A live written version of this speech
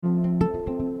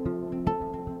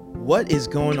What is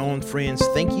going on, friends?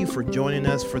 Thank you for joining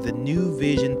us for the New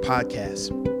Vision podcast.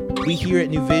 We here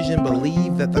at New Vision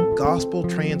believe that the gospel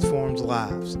transforms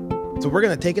lives. So we're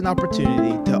going to take an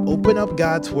opportunity to open up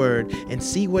God's word and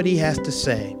see what he has to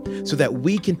say so that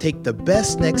we can take the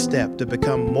best next step to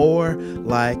become more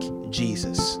like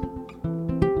Jesus.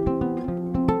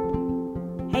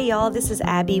 Hey y'all, this is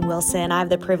Abby Wilson. I have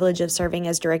the privilege of serving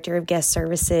as Director of Guest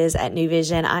Services at New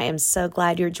Vision. I am so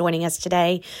glad you're joining us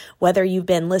today. Whether you've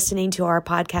been listening to our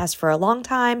podcast for a long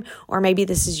time, or maybe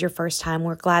this is your first time,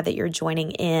 we're glad that you're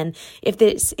joining in. If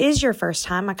this is your first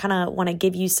time, I kind of want to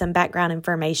give you some background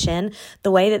information. The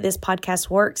way that this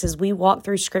podcast works is we walk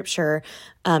through scripture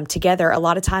together. A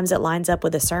lot of times it lines up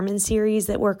with a sermon series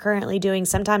that we're currently doing.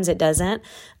 Sometimes it doesn't,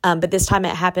 but this time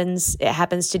it happens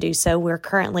to do so. We're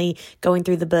currently going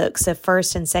through the books of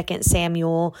 1st and 2nd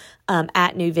Samuel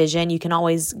at New Vision. You can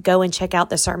always go and check out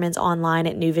the sermons online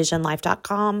at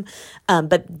newvisionlife.com.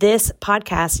 But this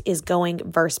podcast is going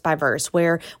verse by verse,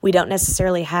 where we don't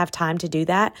necessarily have time to do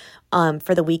that.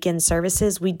 For the weekend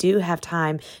services, we do have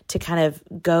time to kind of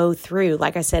go through,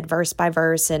 like I said, verse by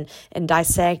verse and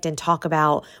dissect and talk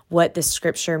about what the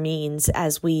scripture means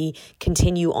as we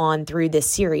continue on through this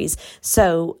series.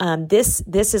 So this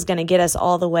is going to get us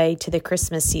all the way to the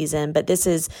Christmas season. But this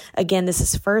is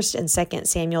 1st and 2nd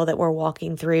Samuel that we're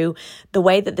walking through. The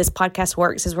way that this podcast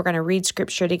works is we're going to read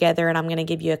scripture together, and I'm going to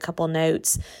give you a couple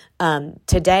notes.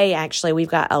 Today, actually, we've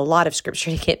got a lot of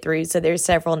scripture to get through, so there's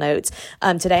several notes.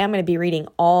 Today, I'm going to be reading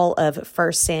all of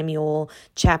 1 Samuel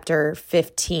chapter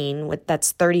 15.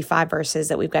 That's 35 verses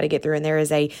that we've got to get through, and there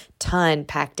is a ton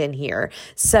packed in here.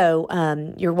 So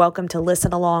you're welcome to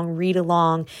listen along, read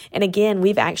along. And again,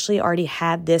 we've actually already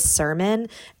had this sermon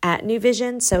at New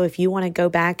Vision. So if you want to go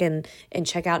back and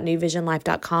check out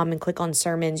newvisionlife.com and click on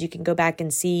sermons, you can go back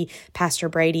and see Pastor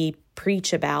Brady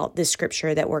preach about this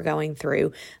scripture that we're going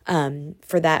through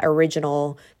for that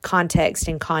original context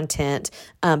and content.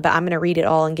 But I'm going to read it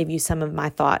all and give you some of my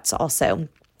thoughts also.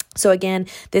 So again,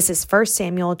 this is 1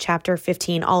 Samuel chapter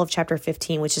 15, all of chapter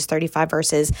 15, which is 35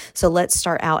 verses. So let's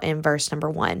start out in verse number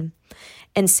 1.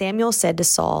 And Samuel said to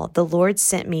Saul, "The Lord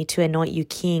sent me to anoint you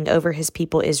king over his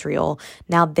people Israel.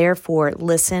 Now therefore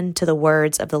listen to the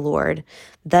words of the Lord.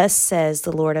 Thus says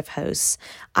the Lord of hosts,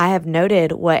 I have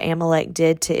noted what Amalek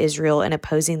did to Israel in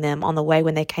opposing them on the way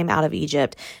when they came out of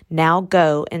Egypt. Now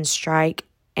go and strike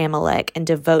Amalek and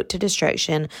devote to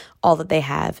destruction all that they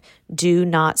have. Do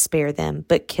not spare them,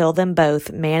 but kill them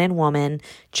both, man and woman,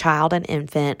 child and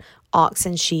infant, ox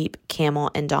and sheep, camel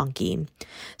and donkey."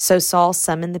 So Saul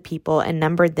summoned the people and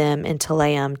numbered them in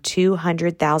Telaim,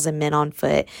 200,000 men on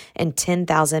foot and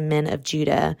 10,000 men of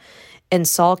Judah. And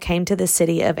Saul came to the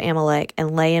city of Amalek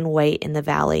and lay in wait in the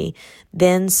valley.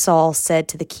 Then Saul said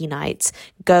to the Kenites,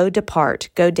 Depart,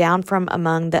 go down from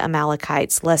among the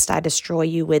Amalekites, lest I destroy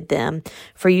you with them.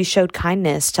 For you showed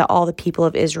kindness to all the people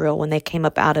of Israel when they came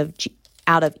up out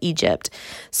of Egypt.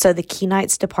 So the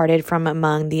Kenites departed from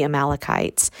among the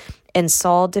Amalekites. And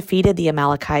Saul defeated the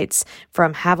Amalekites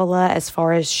from Havilah as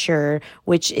far as Shur,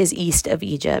 which is east of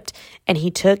Egypt. And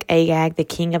he took Agag, the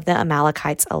king of the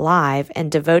Amalekites, alive, and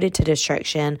devoted to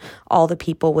destruction all the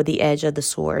people with the edge of the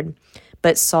sword.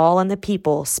 But Saul and the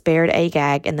people spared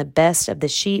Agag and the best of the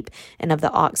sheep and of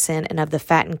the oxen and of the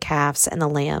fattened calves and the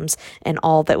lambs and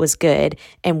all that was good,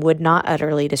 and would not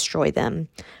utterly destroy them.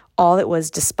 All that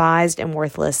was despised and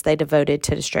worthless they devoted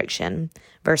to destruction.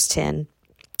 Verse 10.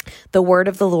 The word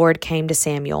of the Lord came to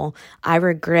Samuel. I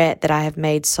regret that I have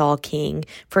made Saul king,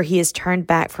 for he has turned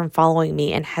back from following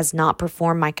me and has not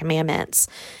performed my commandments.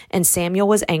 And Samuel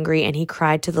was angry, and he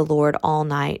cried to the Lord all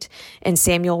night. And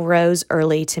Samuel rose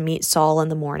early to meet Saul in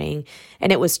the morning.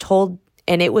 And it was told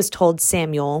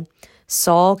Samuel,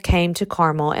 Saul came to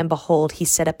Carmel, and behold, he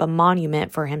set up a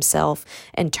monument for himself,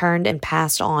 and turned and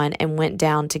passed on, and went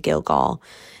down to Gilgal.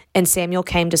 And Samuel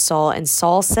came to Saul, and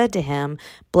Saul said to him,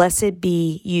 Blessed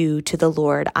be you to the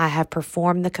Lord. I have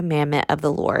performed the commandment of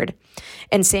the Lord.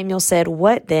 And Samuel said,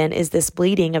 What then is this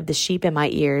bleating of the sheep in my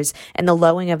ears, and the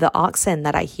lowing of the oxen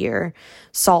that I hear?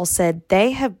 Saul said,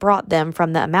 They have brought them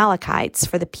from the Amalekites,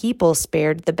 for the people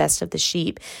spared the best of the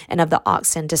sheep and of the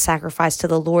oxen to sacrifice to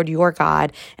the Lord your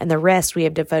God, and the rest we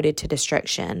have devoted to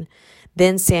destruction.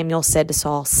 Then Samuel said to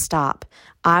Saul, Stop.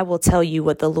 I will tell you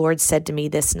what the Lord said to me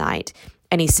this night.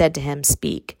 And he said to him,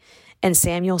 Speak. And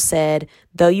Samuel said,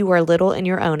 Though you are little in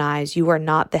your own eyes, you are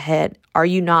not the head. Are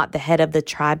you not the head of the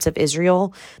tribes of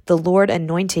Israel? The Lord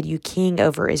anointed you king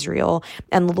over Israel.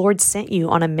 And the Lord sent you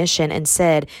on a mission and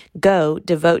said, Go,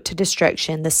 devote to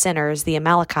destruction the sinners, the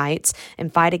Amalekites,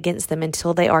 and fight against them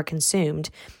until they are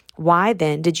consumed. Why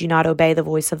then did you not obey the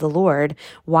voice of the Lord?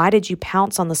 Why did you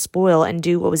pounce on the spoil and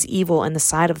do what was evil in the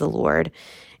sight of the Lord?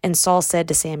 And Saul said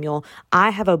to Samuel, I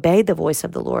have obeyed the voice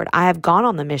of the Lord. I have gone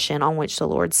on the mission on which the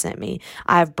Lord sent me.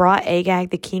 I have brought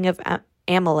Agag, the king of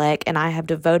Amalek, and I have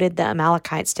devoted the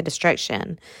Amalekites to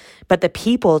destruction. But the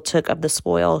people took of the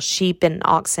spoil, sheep and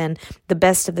oxen, the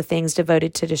best of the things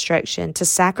devoted to destruction, to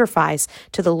sacrifice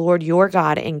to the Lord your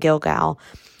God in Gilgal.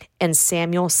 And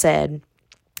Samuel said,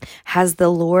 has the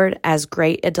Lord as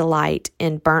great a delight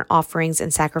in burnt offerings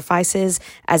and sacrifices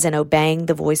as in obeying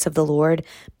the voice of the Lord?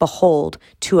 Behold,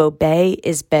 to obey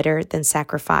is better than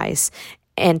sacrifice,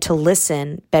 and to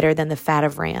listen better than the fat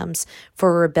of rams.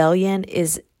 For rebellion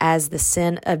is as the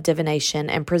sin of divination,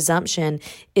 and presumption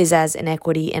is as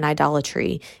iniquity and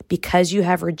idolatry. Because you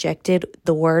have rejected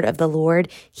the word of the Lord,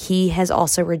 he has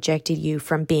also rejected you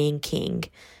from being king.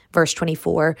 Verse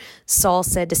 24, Saul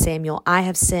said to Samuel, I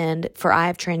have sinned, for I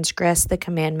have transgressed the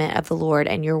commandment of the Lord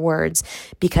and your words,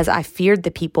 because I feared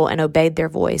the people and obeyed their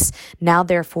voice. Now,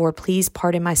 therefore, please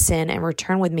pardon my sin and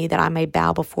return with me that I may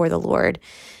bow before the Lord.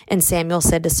 And Samuel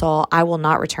said to Saul, I will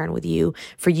not return with you,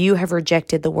 for you have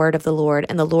rejected the word of the Lord,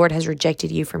 and the Lord has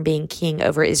rejected you from being king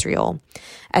over Israel.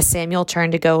 As Samuel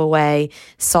turned to go away,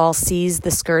 Saul seized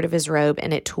the skirt of his robe,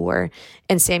 and it tore.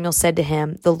 And Samuel said to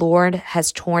him, the Lord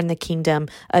has torn the kingdom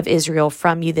of Israel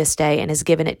from you this day, and has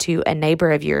given it to a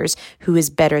neighbor of yours who is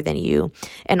better than you.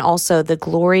 And also the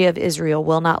glory of Israel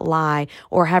will not lie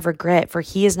or have regret, for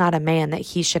he is not a man that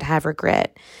he should have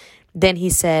regret. Then he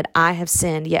said, I have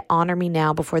sinned, yet honor me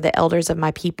now before the elders of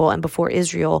my people and before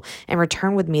Israel, and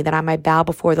return with me that I may bow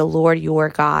before the Lord your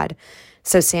God.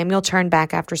 So Samuel turned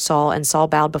back after Saul, and Saul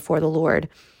bowed before the Lord.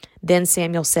 Then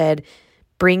Samuel said,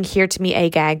 bring here to me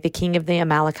Agag, the king of the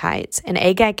Amalekites. And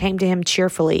Agag came to him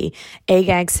cheerfully.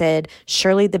 Agag said,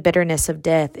 surely the bitterness of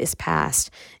death is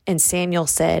past. And Samuel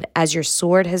said, as your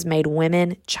sword has made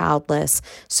women childless,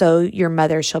 so your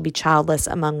mother shall be childless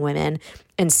among women.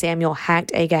 And Samuel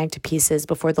hacked Agag to pieces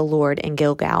before the Lord in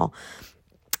Gilgal.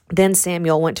 Then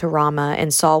Samuel went to Ramah,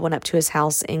 and Saul went up to his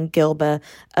house in Gilboa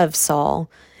of Saul.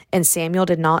 And Samuel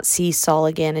did not see Saul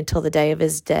again until the day of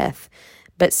his death.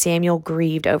 But Samuel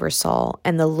grieved over Saul,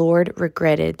 and the Lord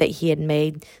regretted that he had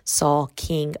made Saul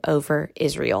king over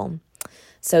Israel.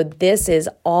 So this is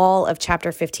all of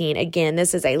chapter 15. Again,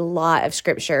 this is a lot of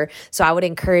scripture. So I would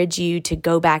encourage you to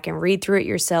go back and read through it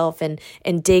yourself and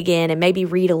dig in and maybe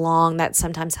read along. That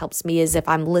sometimes helps me as if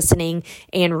I'm listening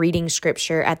and reading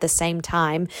scripture at the same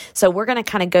time. So we're going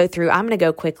to kind of go through. I'm going to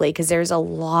go quickly because there's a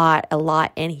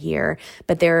lot in here,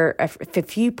 but there are a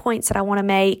few points that I want to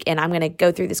make, and I'm going to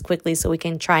go through this quickly so we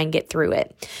can try and get through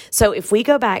it. So if we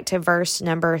go back to verse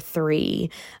number 3,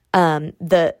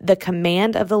 the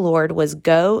command of the Lord was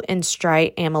go and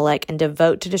strike Amalek and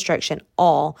devote to destruction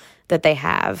all that they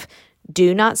have.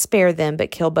 Do not spare them,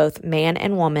 but kill both man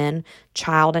and woman,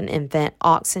 child and infant,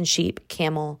 ox and sheep,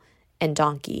 camel and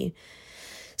donkey.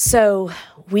 So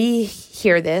we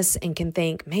hear this and can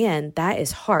think, man, that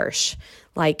is harsh.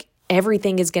 Like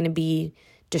everything is going to be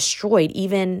destroyed,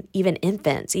 even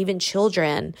infants, even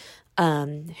children,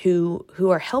 who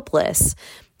are helpless.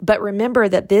 But remember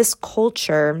that this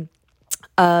culture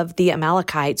of the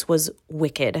Amalekites was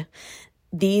wicked.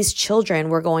 These children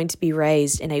were going to be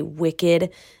raised in a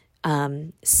wicked,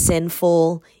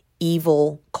 sinful,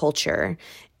 evil culture.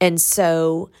 And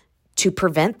so to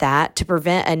prevent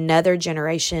another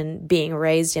generation being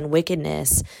raised in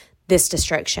wickedness, this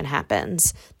destruction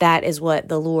happens. That is what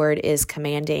the Lord is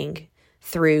commanding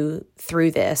through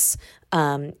this,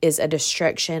 is a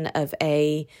destruction of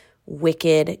a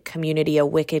wicked community, a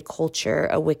wicked culture,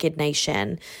 a wicked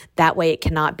nation. That way it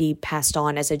cannot be passed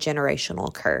on as a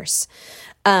generational curse.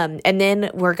 And then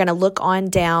we're going to look on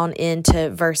down into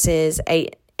verses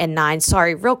 8 and 9.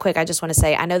 Sorry, real quick, I just want to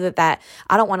say, I know that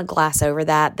I don't want to gloss over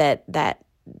that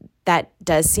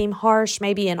does seem harsh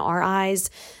maybe in our eyes,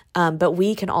 but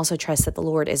we can also trust that the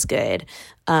Lord is good,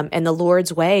 and the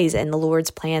Lord's ways and the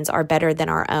Lord's plans are better than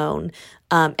our own.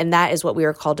 And that is what we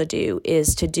are called to do,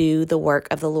 is to do the work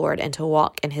of the Lord and to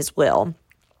walk in his will.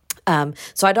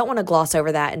 So I don't want to gloss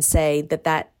over that and say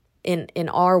that in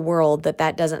our world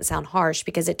that doesn't sound harsh,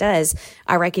 because it does.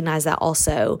 I recognize that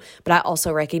also, but I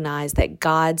also recognize that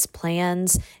God's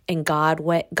plans and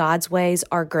God's ways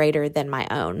are greater than my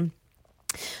own.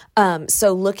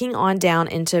 So looking on down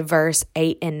into verse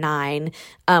 8 and 9,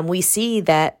 we see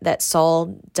that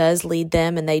Saul does lead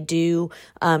them, and they do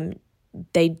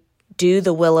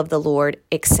the will of the Lord,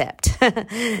 except.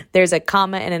 There's a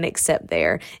comma and an except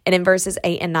there. And in verses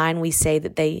 8 and 9, we see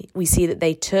that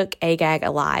they took Agag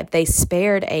alive. They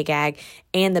spared Agag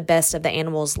and the best of the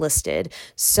animals listed.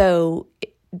 So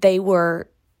they were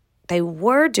they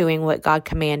were doing what God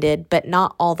commanded, but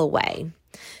not all the way.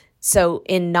 So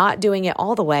in not doing it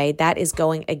all the way, that is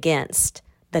going against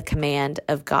the command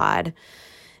of God.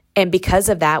 And because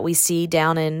of that, we see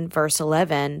down in verse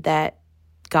 11 that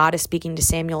God is speaking to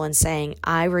Samuel and saying,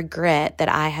 I regret that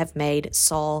I have made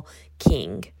Saul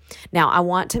king. Now, I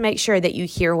want to make sure that you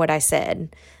hear what I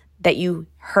said, that you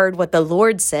heard what the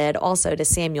Lord said also to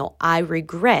Samuel. I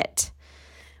regret.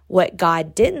 What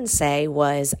God didn't say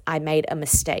was, I made a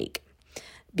mistake.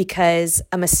 Because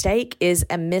a mistake is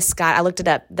a misguided, I looked it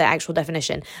up, the actual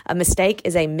definition. A mistake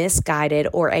is a misguided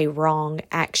or a wrong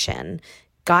action.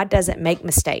 God doesn't make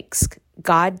mistakes.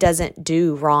 God doesn't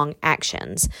do wrong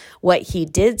actions. What he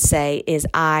did say is,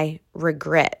 I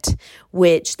regret,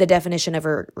 which the definition of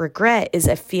a regret is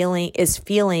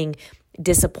feeling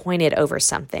disappointed over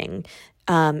something.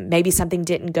 Maybe something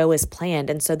didn't go as planned,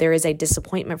 and so there is a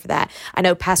disappointment for that. I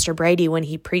know Pastor Brady, when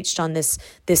he preached on this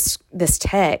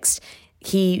text,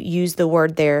 he used the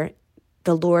word there,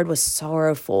 the Lord was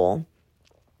sorrowful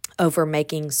over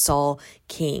making Saul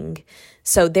king.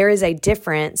 So there is a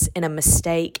difference in a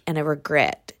mistake and a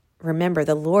regret. Remember,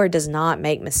 the Lord does not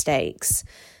make mistakes,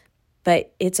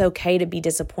 but it's okay to be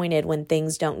disappointed when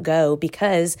things don't go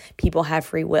because people have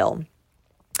free will.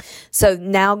 So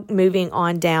now moving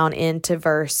on down into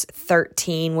verse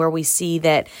 13, where we see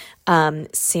that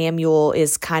Samuel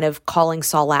is kind of calling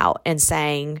Saul out and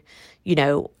saying, you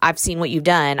know, I've seen what you've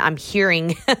done. I'm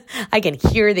hearing, I can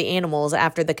hear the animals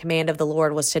after the command of the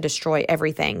Lord was to destroy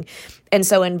everything. And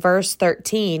so in verse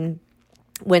 13,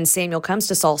 when Samuel comes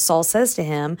to Saul, Saul says to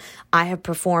him, I have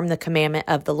performed the commandment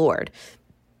of the Lord.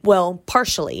 Well,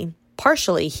 partially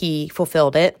he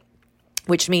fulfilled it,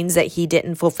 which means that he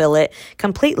didn't fulfill it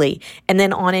completely. And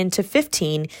then on into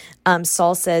 15,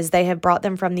 Saul says they have brought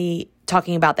them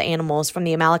talking about the animals from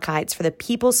the Amalekites, for the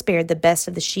people spared the best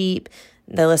of the sheep,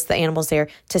 they list the animals there,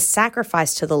 to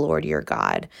sacrifice to the Lord your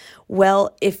God.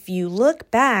 Well, if you look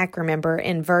back, remember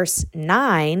in verse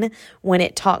 9, when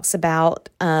it talks about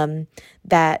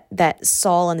that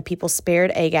Saul and the people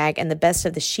spared Agag and the best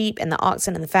of the sheep and the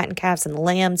oxen and the fattened calves and the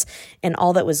lambs and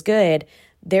all that was good,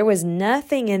 there was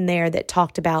nothing in there that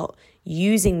talked about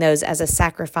using those as a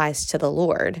sacrifice to the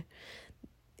Lord.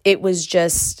 It was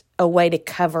just a way to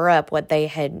cover up what they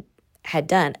had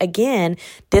done. Again,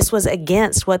 this was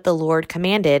against what the Lord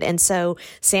commanded. And so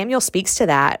Samuel speaks to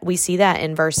that. We see that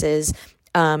in verses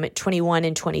 21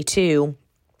 and 22.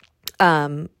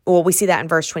 We see that in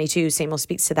verse 22, Samuel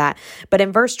speaks to that. But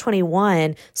in verse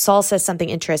 21, Saul says something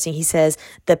interesting. He says,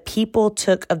 the people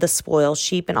took of the spoil,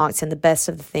 sheep and oxen, the best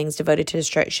of the things devoted to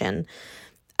destruction,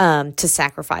 to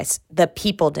sacrifice. The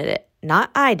people did it.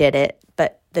 Not I did it,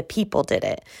 but the people did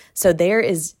it. So there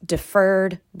is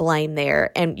deferred blame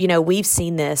there. And, you know, we've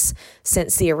seen this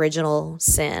since the original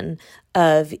sin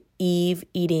of Eve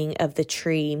eating of the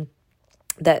tree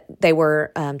that they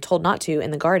were told not to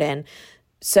in the garden.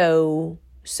 So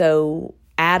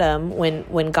Adam,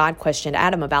 when God questioned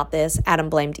Adam about this, Adam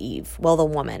blamed Eve, well, the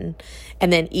woman.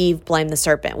 And then Eve blamed the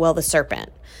serpent, well, the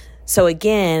serpent. So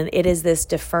again, it is this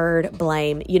deferred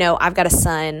blame. You know, I've got a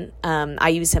son. I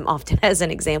use him often as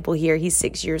an example here. He's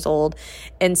 6 years old.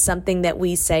 And something that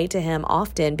we say to him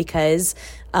often, because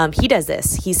he does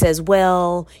this. He says,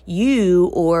 well,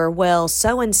 you, or well,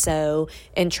 so-and-so,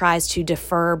 and tries to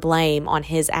defer blame on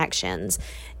his actions.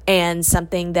 And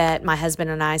something that my husband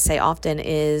and I say often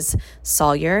is,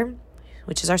 Sawyer,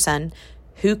 which is our son,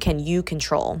 who can you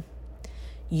control?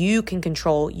 You can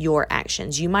control your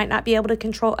actions. You might not be able to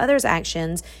control others'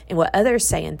 actions and what others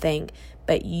say and think,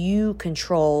 but you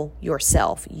control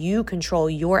yourself. You control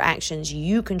your actions.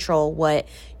 You control what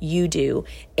you do.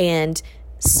 And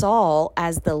Saul,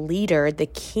 as the leader, the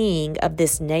king of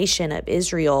this nation of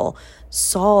Israel,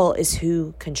 Saul is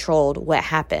who controlled what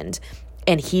happened.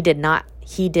 And he did not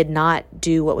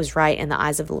do what was right in the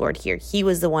eyes of the Lord here. He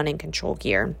was the one in control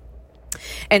here.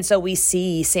 And so we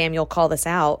see Samuel call this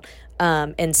out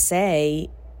and say,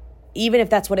 even if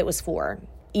that's what it was for,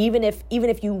 even if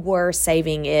you were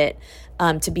saving it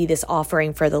to be this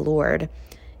offering for the Lord,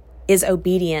 is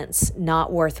obedience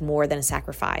not worth more than a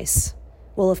sacrifice?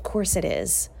 Well, of course it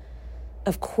is.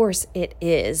 Of course it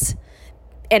is.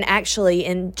 And actually,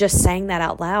 in just saying that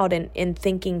out loud and in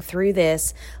thinking through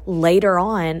this later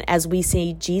on, as we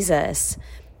see Jesus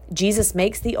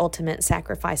makes the ultimate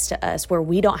sacrifice to us, where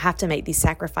we don't have to make these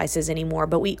sacrifices anymore,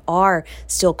 but we are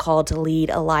still called to lead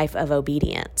a life of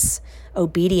obedience.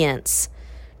 Obedience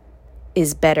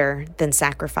is better than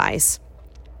sacrifice.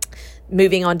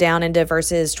 Moving on down into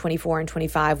verses 24 and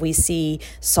 25, we see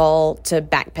Saul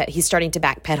he's starting to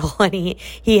backpedal, and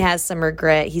he has some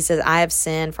regret. He says, I have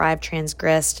sinned, for I have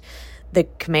transgressed the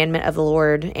commandment of the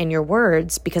Lord and your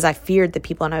words, because I feared the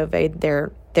people and I obeyed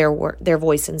their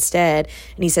voice instead.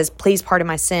 And he says, please pardon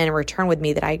my sin and return with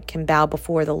me that I can bow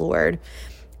before the Lord.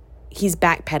 He's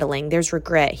backpedaling. There's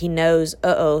regret. He knows,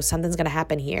 something's going to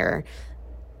happen here.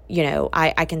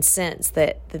 I can sense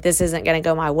that this isn't going to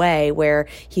go my way, where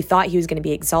he thought he was going to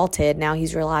be exalted. Now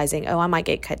he's realizing, I might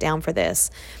get cut down for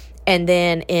this. And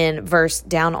then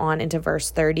down on into verse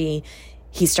 30,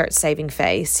 he starts saving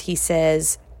face. He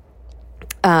says,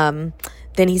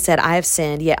 then he said, I have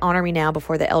sinned, yet honor me now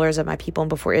before the elders of my people and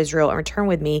before Israel, and return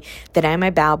with me that I may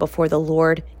bow before the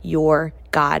Lord your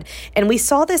God. And we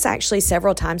saw this actually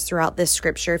several times throughout this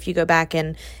scripture. If you go back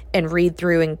and read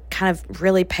through and kind of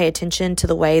really pay attention to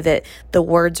the way that the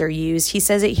words are used. He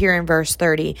says it here in verse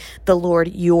 30, the Lord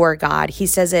your God. He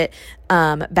says it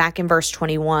back in verse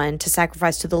 21, to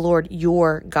sacrifice to the Lord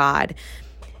your God.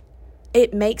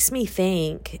 It makes me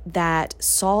think that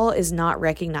Saul is not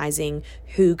recognizing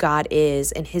who God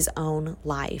is in his own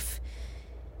life.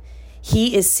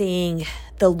 He is seeing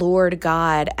the Lord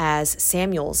God as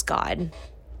Samuel's God,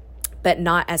 but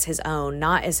not as his own,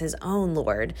 not as his own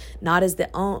Lord, not as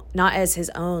his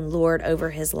own Lord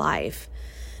over his life.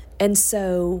 And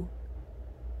so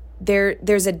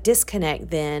there's a disconnect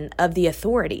then of the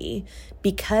authority,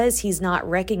 because he's not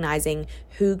recognizing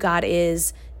who God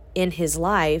is in his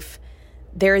life.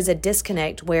 There is a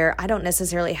disconnect where I don't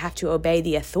necessarily have to obey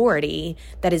the authority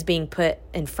that is being put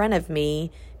in front of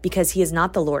me, because he is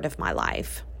not the Lord of my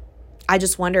life. I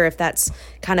just wonder if that's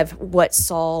kind of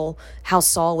how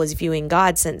Saul was viewing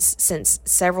God, since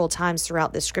several times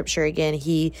throughout the scripture, again,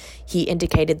 he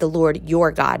indicated the Lord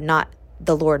your God, not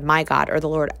the Lord my God or the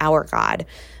Lord our God.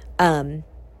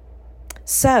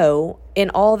 So in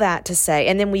all that to say,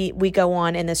 and then we go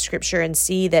on in the scripture and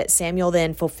see that Samuel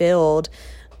then fulfilled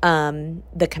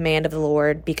the command of the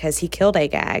Lord, because he killed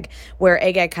Agag, where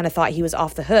Agag kind of thought he was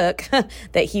off the hook,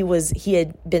 that he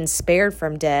had been spared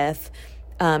from death.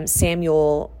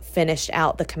 Samuel finished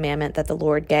out the commandment that the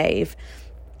Lord gave.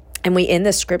 And we end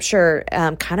the scripture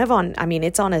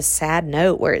it's on a sad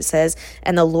note, where it says,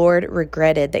 and the Lord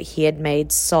regretted that he had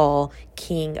made Saul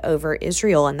king over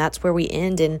Israel. And that's where we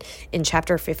end in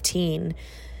chapter 15.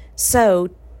 So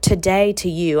today to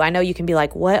you, I know you can be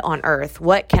like, what on earth?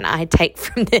 What can I take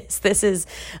from this? This is,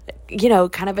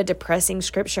 kind of a depressing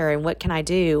scripture. And what can I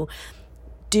do?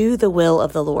 Do the will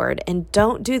of the Lord, and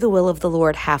don't do the will of the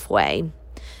Lord halfway.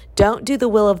 Don't do the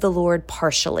will of the Lord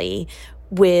partially,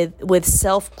 with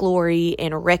self-glory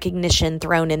and recognition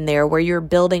thrown in there, where you're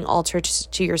building altars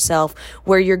to yourself,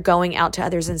 where you're going out to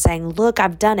others and saying, look,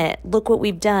 I've done it. Look what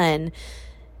we've done.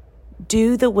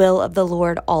 Do the will of the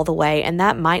Lord all the way. And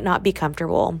that might not be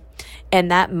comfortable,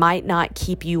 and that might not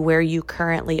keep you where you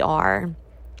currently are.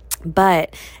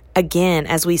 But again,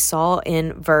 as we saw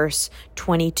in verse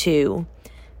 22,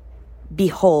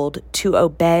 behold, to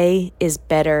obey is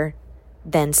better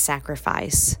than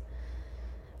sacrifice.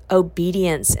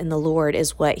 Obedience in the Lord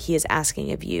is what he is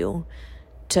asking of you.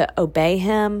 To obey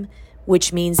him,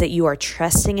 which means that you are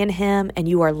trusting in him and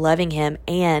you are loving him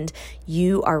and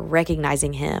you are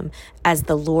recognizing him as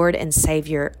the Lord and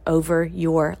Savior over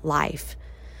your life.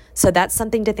 So that's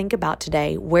something to think about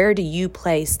today. Where do you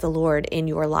place the Lord in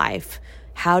your life?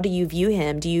 How do you view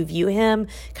him? Do you view him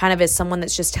kind of as someone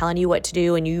that's just telling you what to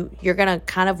do, and you're going to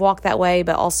kind of walk that way,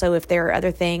 but also if there are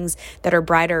other things that are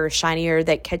brighter or shinier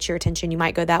that catch your attention, you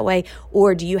might go that way?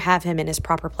 Or do you have him in his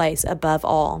proper place above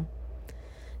all,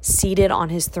 seated on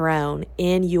his throne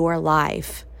in your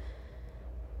life?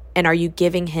 And are you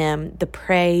giving him the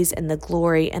praise and the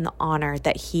glory and the honor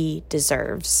that he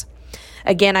deserves?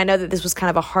 Again, I know that this was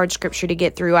kind of a hard scripture to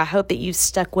get through. I hope that you've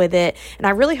stuck with it. And I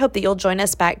really hope that you'll join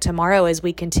us back tomorrow as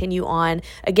we continue on.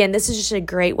 Again, this is just a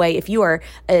great way. If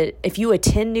you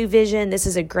attend New Vision, this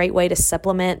is a great way to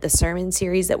supplement the sermon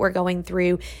series that we're going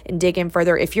through and dig in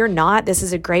further. If you're not, this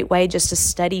is a great way just to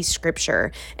study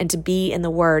scripture and to be in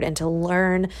the word and to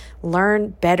learn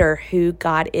better who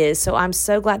God is. So I'm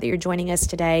so glad that you're joining us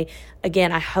today.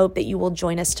 Again, I hope that you will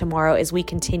join us tomorrow as we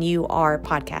continue our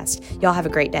podcast. Y'all have a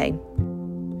great day.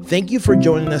 Thank you for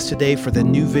joining us today for the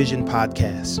New Vision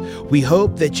podcast. We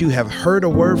hope that you have heard a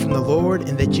word from the Lord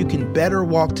and that you can better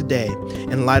walk today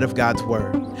in light of God's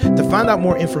word. To find out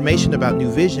more information about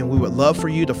New Vision, we would love for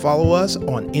you to follow us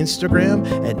on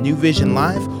Instagram at New Vision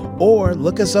Life, or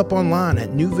look us up online at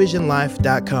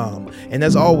newvisionlife.com. And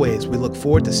as always, we look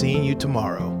forward to seeing you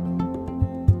tomorrow.